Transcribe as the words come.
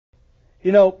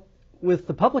You know, with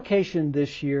the publication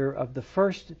this year of the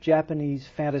first Japanese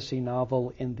fantasy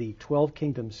novel in the 12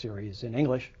 Kingdoms series in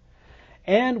English,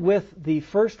 and with the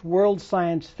first World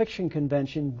Science Fiction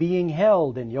Convention being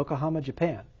held in Yokohama,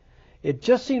 Japan, it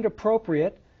just seemed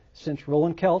appropriate, since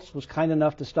Roland Kelts was kind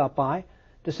enough to stop by,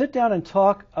 to sit down and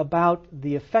talk about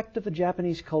the effect of the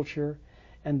Japanese culture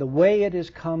and the way it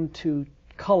has come to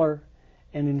color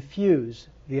and infuse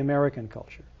the American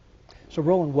culture. So,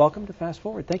 Roland, welcome to Fast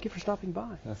Forward. Thank you for stopping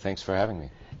by. Thanks for having me.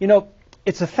 You know,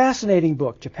 it's a fascinating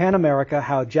book, Japan America,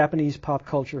 How Japanese Pop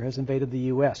Culture Has Invaded the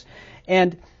U.S.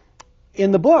 And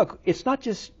in the book, it's not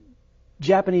just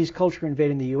Japanese culture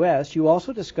invading the U.S. You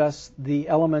also discuss the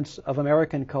elements of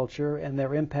American culture and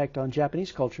their impact on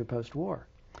Japanese culture post-war.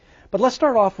 But let's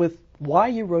start off with why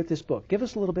you wrote this book. Give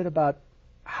us a little bit about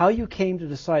how you came to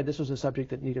decide this was a subject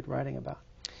that needed writing about.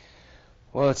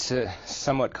 Well, it's a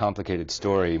somewhat complicated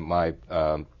story. My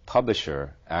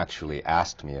publisher actually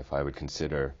asked me if I would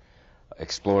consider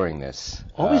exploring this.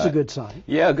 Always a good sign.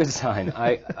 Yeah, a good sign.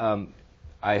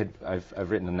 I've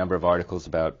written a number of articles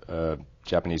about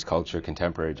Japanese culture,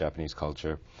 contemporary Japanese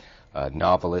culture,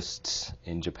 novelists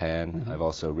in Japan. Mm-hmm. I've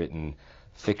also written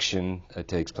fiction that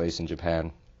takes place in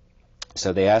Japan.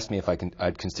 So they asked me if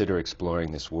I'd consider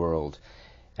exploring this world.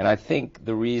 And I think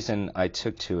the reason I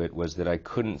took to it was that I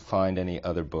couldn't find any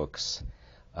other books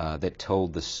that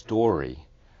told the story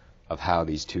of how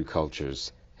these two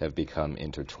cultures have become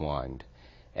intertwined.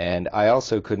 And I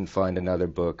also couldn't find another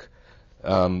book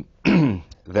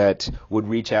that would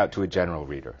reach out to a general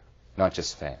reader, not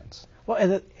just fans.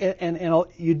 Well,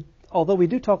 although we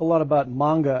do talk a lot about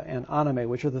manga and anime,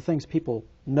 which are the things people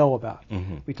know about,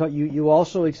 mm-hmm. You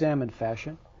also examine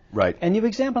fashion, right? And you've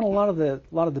examined a lot of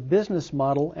the business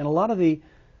model and a lot of the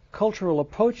cultural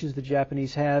approaches the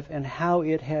Japanese have, and how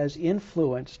it has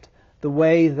influenced the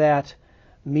way that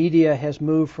media has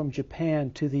moved from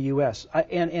Japan to the U.S.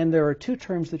 And there are two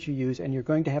terms that you use, and you're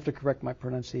going to have to correct my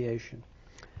pronunciation.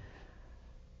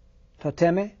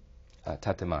 Tateme?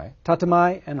 Tatemae.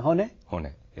 Tatemae and hone?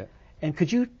 Hone, yeah. And could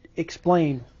you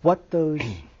explain what those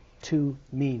two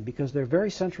mean? Because they're very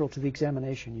central to the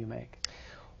examination you make.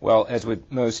 Well, as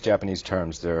with most Japanese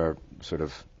terms, there are sort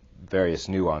of various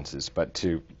nuances, but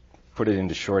to put it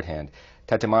into shorthand,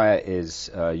 tatemae is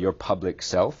your public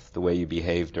self, the way you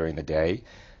behave during the day,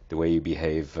 the way you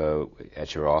behave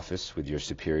at your office with your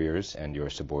superiors and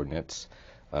your subordinates,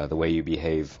 the way you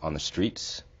behave on the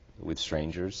streets with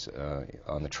strangers,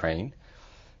 on the train.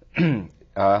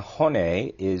 Hone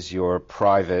is your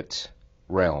private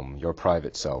realm, your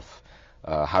private self,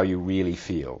 how you really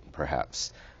feel,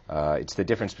 perhaps. It's the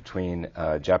difference between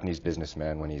a Japanese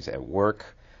businessman when he's at work,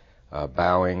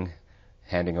 bowing,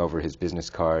 handing over his business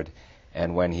card,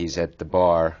 and when he's at the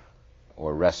bar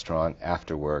or restaurant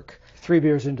after work. 3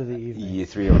 beers into the evening. Yeah,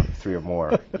 three or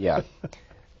more, yeah.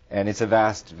 And it's a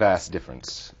vast, vast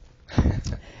difference.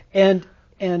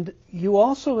 And you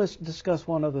also discuss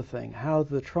one other thing, how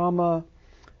the trauma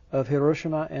of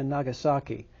Hiroshima and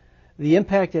Nagasaki, the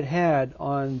impact it had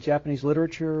on Japanese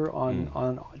literature,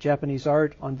 on Japanese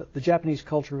art, on the Japanese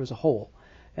culture as a whole,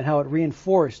 and how it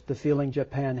reinforced the feeling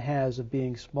Japan has of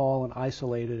being small and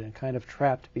isolated and kind of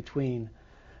trapped between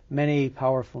many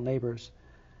powerful neighbors,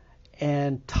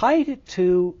 and tied it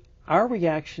to our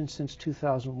reaction since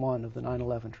 2001 of the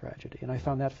 9/11 tragedy. And I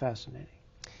found that fascinating.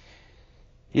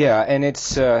 Yeah, and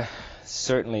it's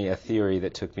certainly a theory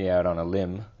that took me out on a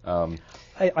limb.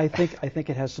 I think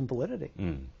it has some validity.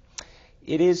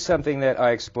 It is something that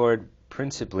I explored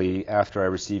principally after I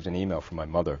received an email from my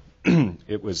mother.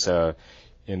 It was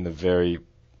in the very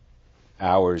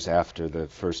hours after the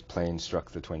first plane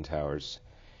struck the Twin Towers.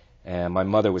 And my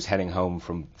mother was heading home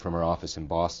from her office in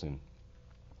Boston.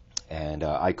 And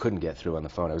I couldn't get through on the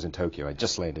phone. I was in Tokyo. I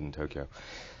just landed in Tokyo.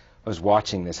 I was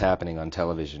watching this happening on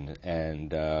television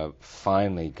and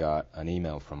finally got an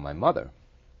email from my mother.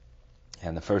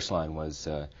 And the first line was,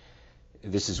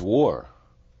 "This is war.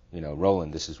 You know,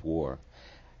 Roland, this is war."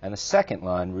 And the second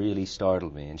line really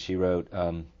startled me. And she wrote,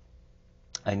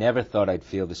 "I never thought I'd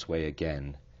feel this way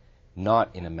again.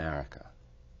 Not in America."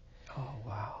 Oh,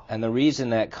 wow. And the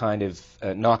reason that kind of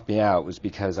knocked me out was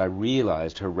because I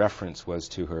realized her reference was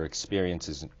to her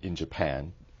experiences in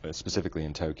Japan, specifically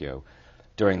in Tokyo,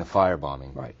 during the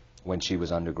firebombing, right, when she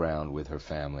was underground with her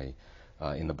family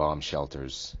in the bomb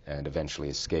shelters and eventually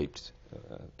escaped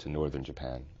to northern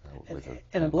Japan with her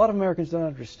and family. a lot of Americans don't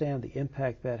understand the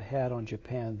impact that had on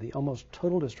Japan, the almost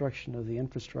total destruction of the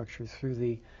infrastructure through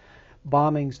the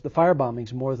bombings, the fire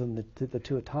bombings, more than the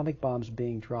two atomic bombs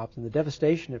being dropped, and the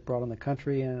devastation it brought on the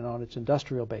country and on its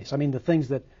industrial base. I mean, the things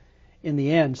that in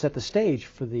the end, set the stage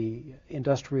for the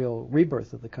industrial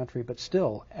rebirth of the country, but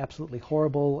still absolutely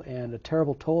horrible and a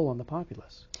terrible toll on the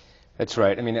populace. That's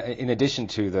right. I mean, in addition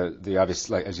to the obvious,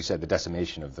 like, as you said, the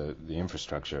decimation of the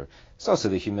infrastructure, it's also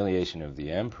the humiliation of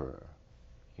the emperor,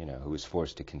 who was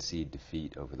forced to concede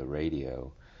defeat over the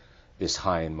radio. This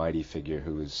high and mighty figure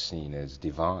who was seen as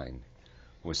divine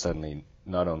was suddenly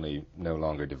not only no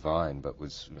longer divine, but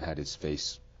had his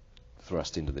face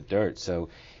thrust into the dirt. So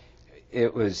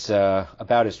it was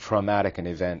about as traumatic an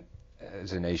event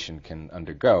as a nation can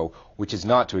undergo, which is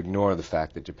not to ignore the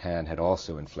fact that Japan had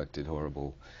also inflicted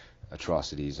horrible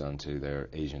atrocities onto their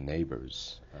Asian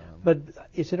neighbors. But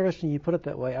it's interesting you put it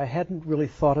that way. I hadn't really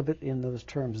thought of it in those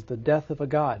terms, the death of a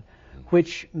god,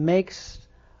 which makes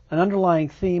an underlying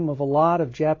theme of a lot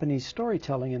of Japanese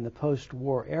storytelling in the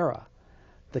post-war era,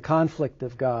 the conflict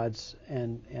of gods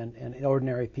and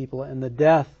ordinary people, and the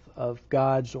death of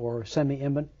gods or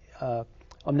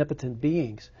semi-omnipotent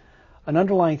beings, an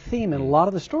underlying theme in a lot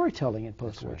of the storytelling in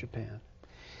post-war Japan.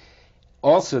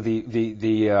 Also,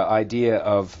 the idea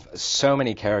of so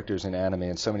many characters in anime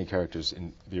and so many characters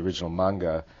in the original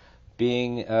manga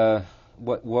being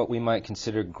what we might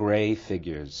consider gray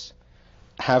figures,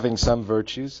 having some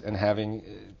virtues and having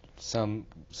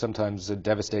sometimes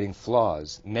devastating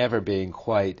flaws, never being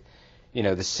quite,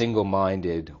 the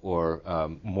single-minded or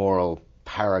moral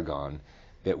paragon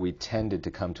that we tended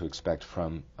to come to expect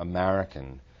from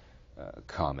American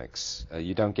comics.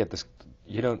 You don't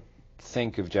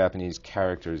think of Japanese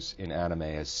characters in anime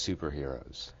as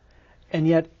superheroes. And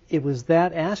yet, it was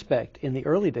that aspect in the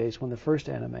early days when the first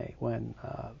anime,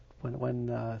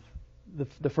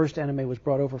 the first anime was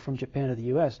brought over from Japan to the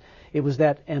U.S., it was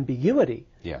that ambiguity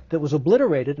that was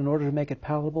obliterated in order to make it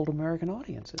palatable to American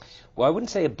audiences. Well, I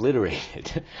wouldn't say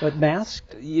obliterated. But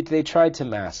masked? They tried to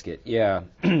mask it, yeah.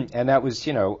 And that was,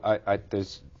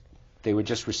 they were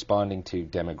just responding to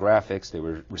demographics. They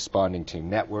were responding to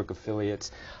network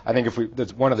affiliates. I think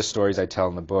that's one of the stories I tell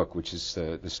in the book, which is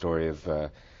the story of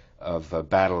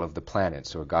Battle of the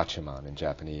Planets, or Gatchaman in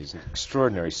Japanese, an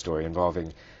extraordinary story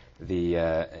involving the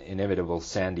inimitable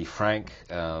Sandy Frank,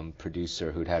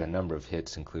 producer who'd had a number of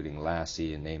hits, including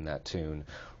Lassie and Name That Tune,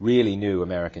 really knew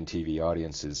American TV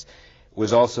audiences,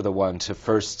 was also the one to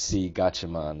first see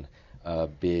Gatchaman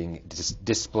being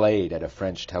displayed at a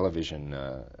French television,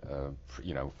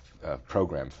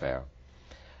 program fair.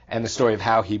 And the story of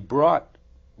how he brought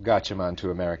Gatchaman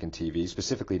to American TV,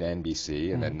 specifically to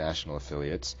NBC and then national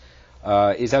affiliates,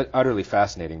 is utterly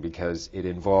fascinating because it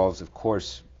involves, of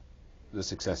course, the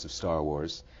success of Star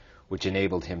Wars, which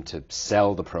enabled him to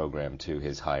sell the program to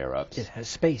his higher-ups. It has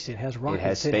space, it has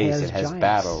rockets, it has space, it has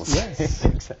battles. Yes.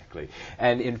 Exactly.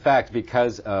 And in fact,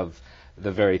 because of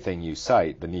the very thing you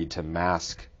cite, the need to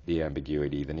mask the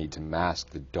ambiguity, the need to mask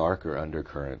the darker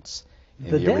undercurrents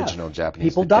in the original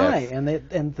Japanese. People die,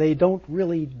 and they don't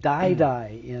really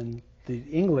die in the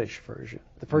English version.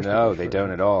 The first No, they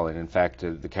don't at all. And in fact,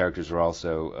 the characters are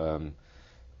also,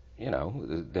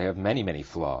 they have many, many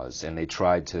flaws, and they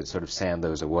tried to sort of sand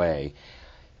those away.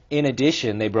 In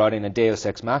addition, they brought in a Deus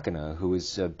Ex Machina who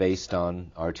is based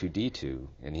on R2-D2,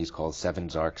 and he's called Seven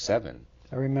Zark 7.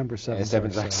 I remember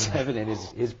Seven Zark 7, and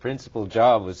his principal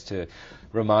job was to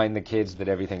remind the kids that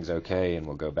everything's okay and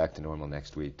we'll go back to normal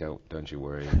next week. Don't you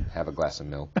worry. Have a glass of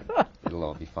milk. It'll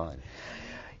all be fine.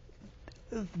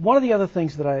 One of the other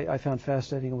things that I found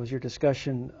fascinating was your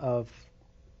discussion of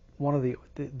one of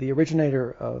the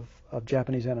originator of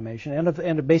Japanese animation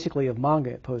and basically of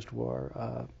manga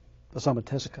post-war, Osamu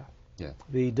Tezuka,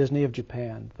 the Disney of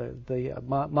Japan, the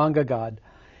manga god,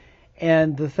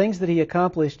 and the things that he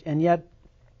accomplished, and yet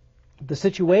the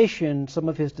situation, some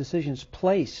of his decisions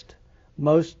placed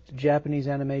most Japanese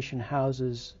animation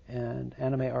houses and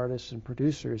anime artists and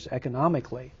producers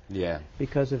economically,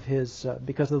 because of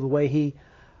the way he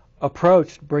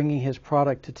approached bringing his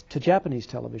product to Japanese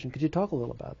television. Could you talk a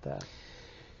little about that?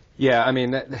 Yeah, I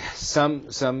mean, some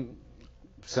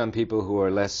people who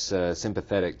are less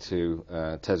sympathetic to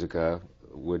Tezuka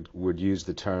would use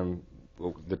the term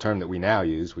that we now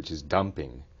use, which is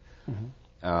dumping.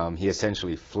 He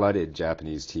essentially flooded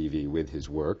Japanese TV with his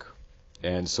work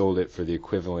and sold it for the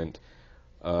equivalent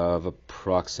of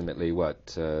approximately work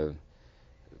out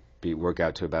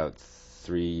to about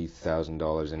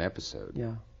 $3,000 an episode.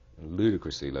 Yeah.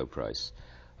 Ludicrously low price.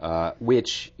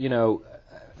 Which,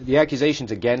 the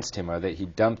accusations against him are that he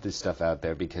dumped this stuff out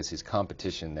there because his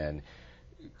competition then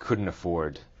couldn't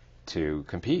afford to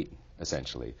compete,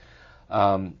 essentially.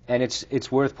 And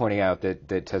it's worth pointing out that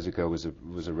Tezuka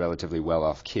was a relatively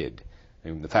well-off kid. I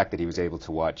mean, the fact that he was able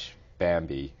to watch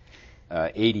Bambi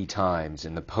 80 times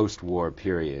in the post-war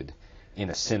period in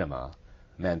a cinema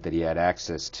meant that he had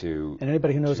access to... And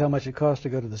anybody who knows how much it costs to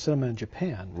go to the cinema in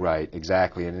Japan. Right,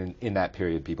 exactly. And in that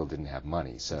period, people didn't have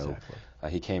money. So exactly.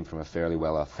 He came from a fairly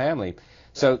well-off family.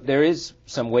 So there is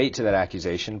some weight to that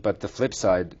accusation, but the flip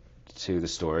side to the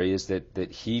story is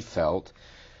that he felt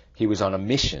he was on a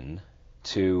mission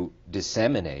to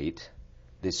disseminate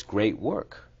this great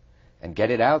work and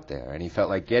get it out there. And he felt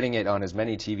like getting it on as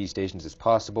many TV stations as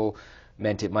possible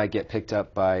meant it might get picked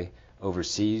up by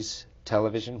overseas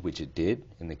television, which it did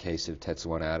in the case of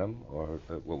Tetsuo and Atom, or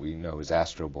what we know as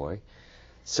Astro Boy.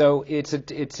 So it's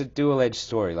a dual-edged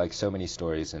story, like so many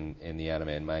stories in the anime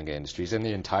and manga industries and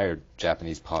the entire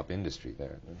Japanese pop industry.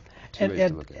 There, two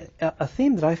ways to look at it. A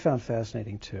theme that I found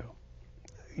fascinating too.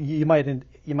 You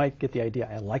might get the idea.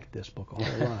 I liked this book a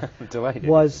whole lot. I'm delighted.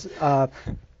 Was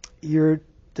your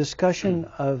discussion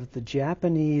of the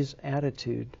Japanese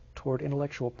attitude toward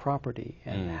intellectual property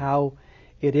and how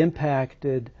it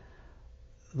impacted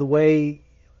the way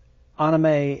anime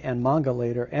and manga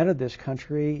later entered this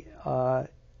country,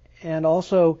 and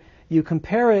also you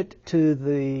compare it to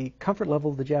the comfort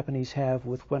level the Japanese have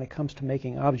with when it comes to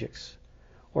making objects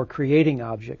or creating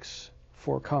objects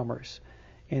for commerce,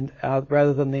 and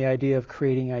rather than the idea of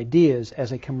creating ideas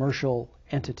as a commercial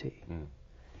entity.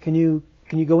 Can you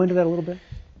go into that a little bit?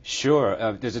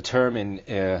 Sure. There's a term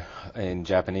in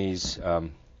Japanese,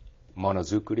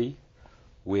 monozukuri,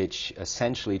 which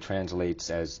essentially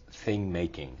translates as thing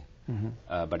making.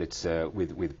 But it's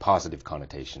with positive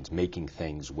connotations, making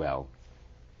things well.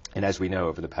 And as we know,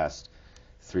 over the past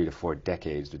 3 to 4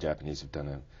 decades, the Japanese have done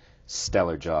a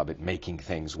stellar job at making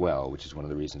things well, which is one of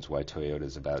the reasons why Toyota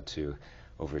is about to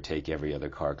overtake every other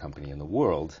car company in the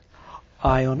world.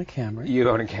 I own a Camry. You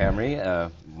own a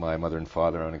Camry. My mother and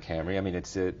father own a Camry. I mean,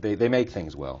 it's they make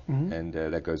things well, and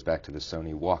that goes back to the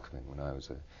Sony Walkman when I was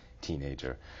a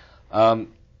teenager.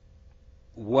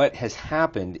 What has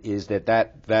happened is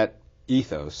that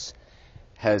ethos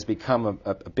has become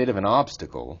a bit of an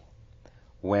obstacle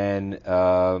when,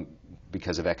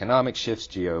 because of economic shifts,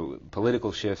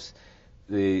 geopolitical shifts,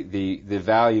 the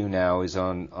value now is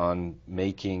on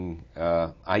making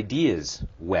ideas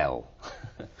well.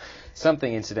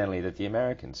 Something, incidentally, that the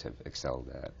Americans have excelled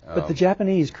at. But the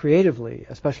Japanese, creatively,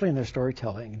 especially in their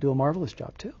storytelling, do a marvelous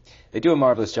job, too. They do a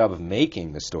marvelous job of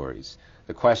making the stories.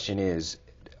 The question is,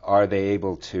 are they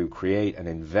able to create an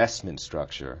investment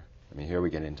structure? I mean, here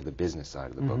we get into the business side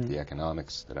of the book, the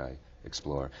economics that I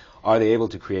explore. Are they able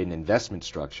to create an investment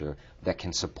structure that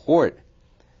can support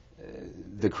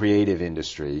the creative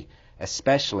industry,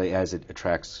 especially as it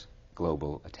attracts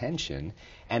global attention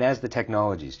and as the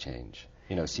technologies change?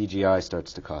 You know, CGI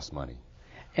starts to cost money.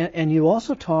 And you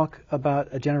also talk about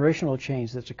a generational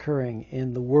change that's occurring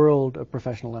in the world of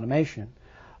professional animation,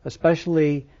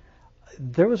 especially,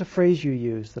 there was a phrase you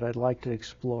used that I'd like to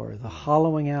explore, the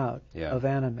hollowing out of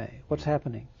anime. What's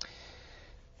happening?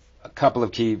 A couple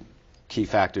of key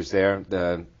factors there.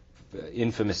 The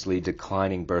infamously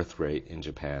declining birth rate in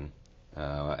Japan.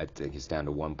 I think it's down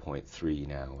to 1.3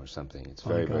 now or something. It's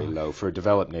very, very low. For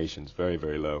developed nations, very,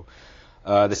 very low.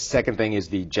 The second thing is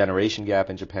the generation gap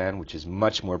in Japan, which is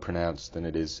much more pronounced than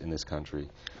it is in this country.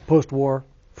 Post-war,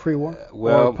 pre-war?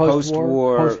 Well,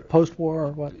 post-war. Post-war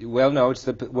or what? Well, no, it's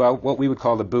what we would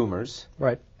call the boomers.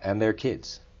 Right. And their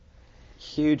kids.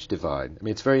 Huge divide. I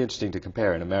mean, it's very interesting to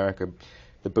compare. In America,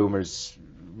 the boomers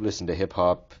listen to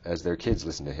hip-hop as their kids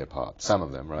listen to hip-hop. Some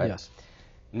of them, right? Yes.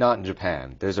 Not in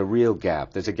Japan. There's a real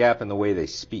gap. There's a gap in the way they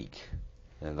speak.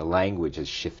 And the language has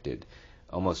shifted.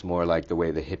 Almost more like the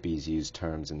way the hippies used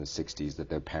terms in the 60s that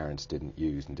their parents didn't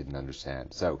use and didn't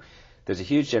understand. So there's a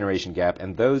huge generation gap,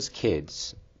 and those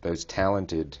kids, those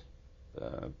talented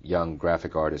young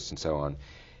graphic artists and so on,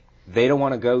 they don't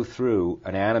want to go through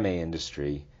an anime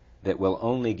industry that will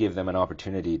only give them an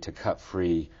opportunity to cut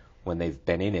free when they've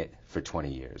been in it for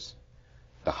 20 years.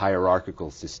 The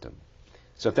hierarchical system.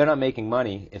 So if they're not making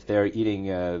money, if they're eating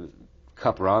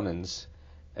cup ramens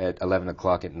at 11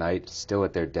 o'clock at night, still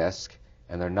at their desk,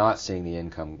 and they're not seeing the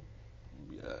income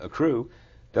accrue,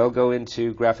 they'll go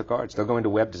into graphic arts, they'll go into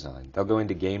web design, they'll go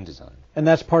into game design. And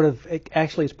that's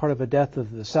actually it's part of a death of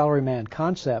the salaryman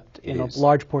concept in a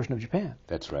large portion of Japan.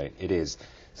 That's right, it is.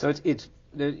 So it's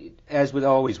as with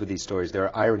always with these stories, there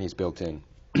are ironies built in.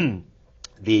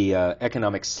 The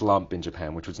economic slump in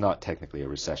Japan, which was not technically a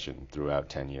recession throughout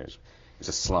 10 years, it was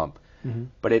a slump,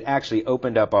 but it actually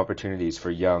opened up opportunities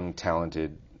for young,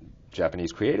 talented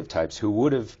Japanese creative types who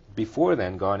would have before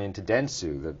then gone into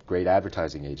Dentsu, the great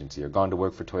advertising agency, or gone to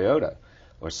work for Toyota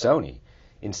or Sony.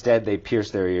 Instead, they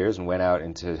pierced their ears and went out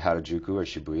into Harajuku or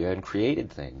Shibuya and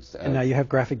created things. And now you have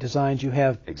graphic designs, you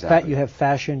have Exactly. you have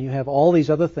fashion, you have all these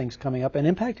other things coming up and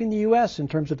impacting the U.S. in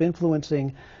terms of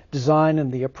influencing design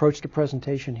and the approach to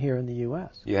presentation here in the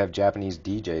U.S. You have Japanese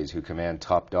DJs who command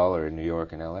top dollar in New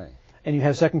York and L.A. And you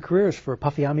have second careers for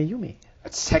Papiami Yumi.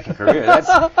 That's second career.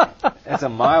 That's a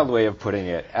mild way of putting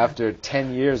it. After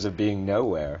 10 years of being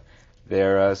nowhere,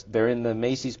 they're in the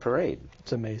Macy's parade.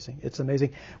 It's amazing. It's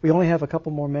amazing. We only have a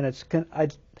couple more minutes.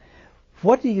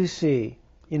 What do you see,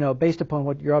 based upon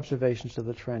what your observations of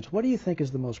the trends, what do you think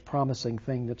is the most promising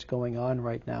thing that's going on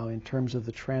right now in terms of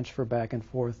the transfer back and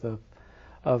forth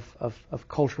of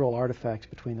cultural artifacts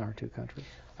between our two countries?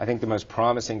 I think the most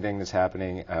promising thing that's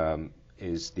happening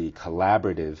is the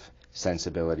collaborative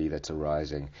sensibility that's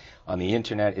arising. On the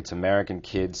internet, it's American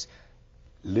kids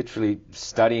literally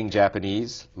studying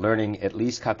Japanese, learning at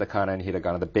least katakana and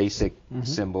hiragana, the basic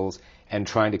symbols, and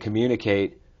trying to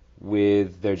communicate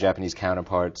with their Japanese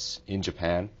counterparts in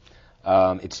Japan.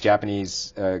 It's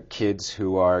Japanese kids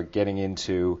who are getting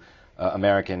into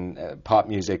American pop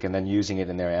music and then using it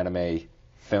in their anime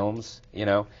films,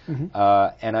 and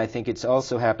I think it's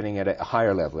also happening at a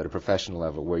higher level, at a professional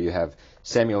level, where you have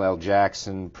Samuel L.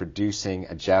 Jackson producing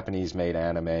a Japanese-made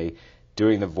anime,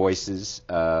 doing the voices.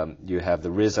 You have the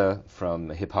RZA from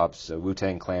hip-hop's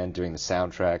Wu-Tang Clan doing the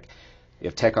soundtrack. You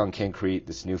have Tekkon Kinkreet,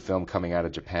 this new film coming out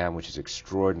of Japan, which is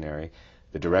extraordinary.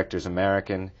 The director's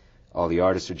American, all the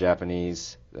artists are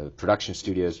Japanese, the production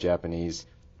studio is Japanese,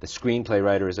 the screenplay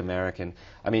writer is American.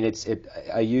 I mean,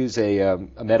 I use a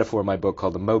metaphor in my book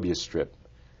called the Mobius strip,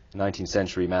 19th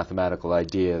century mathematical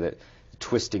idea that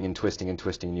twisting and twisting and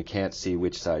twisting, and you can't see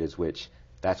which side is which.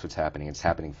 That's what's happening. It's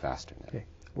happening faster now. Okay.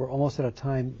 We're almost out of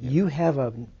time. You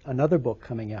have another book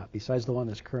coming out besides the one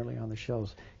that's currently on the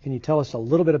shelves. Can you tell us a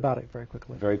little bit about it very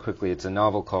quickly? Very quickly. It's a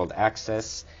novel called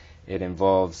Access. It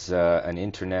involves an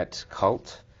internet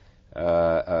cult,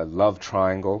 a love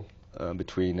triangle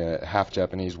between a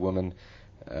half-Japanese woman,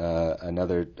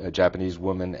 another Japanese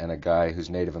woman, and a guy who's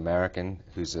Native American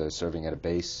who's serving at a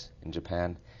base in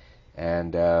Japan.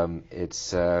 And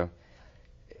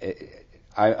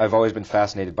I've always been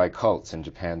fascinated by cults, and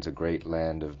Japan's a great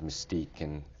land of mystique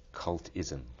and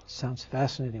cultism. Sounds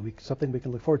fascinating. Something we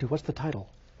can look forward to. What's the title?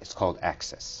 It's called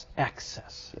Access.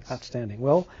 Access. Yes. Outstanding.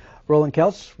 Well, Roland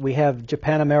Kelts, we have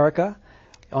Japan America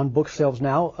on bookshelves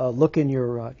now. Look in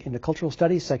the cultural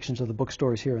studies sections of the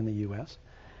bookstores here in the U.S.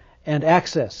 And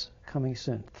Access coming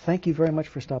soon. Thank you very much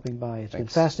for stopping by. It's been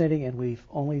fascinating, and we've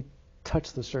only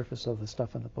touched the surface of the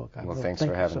stuff in the book. Well, thanks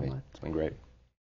for having me. Much. It's been great.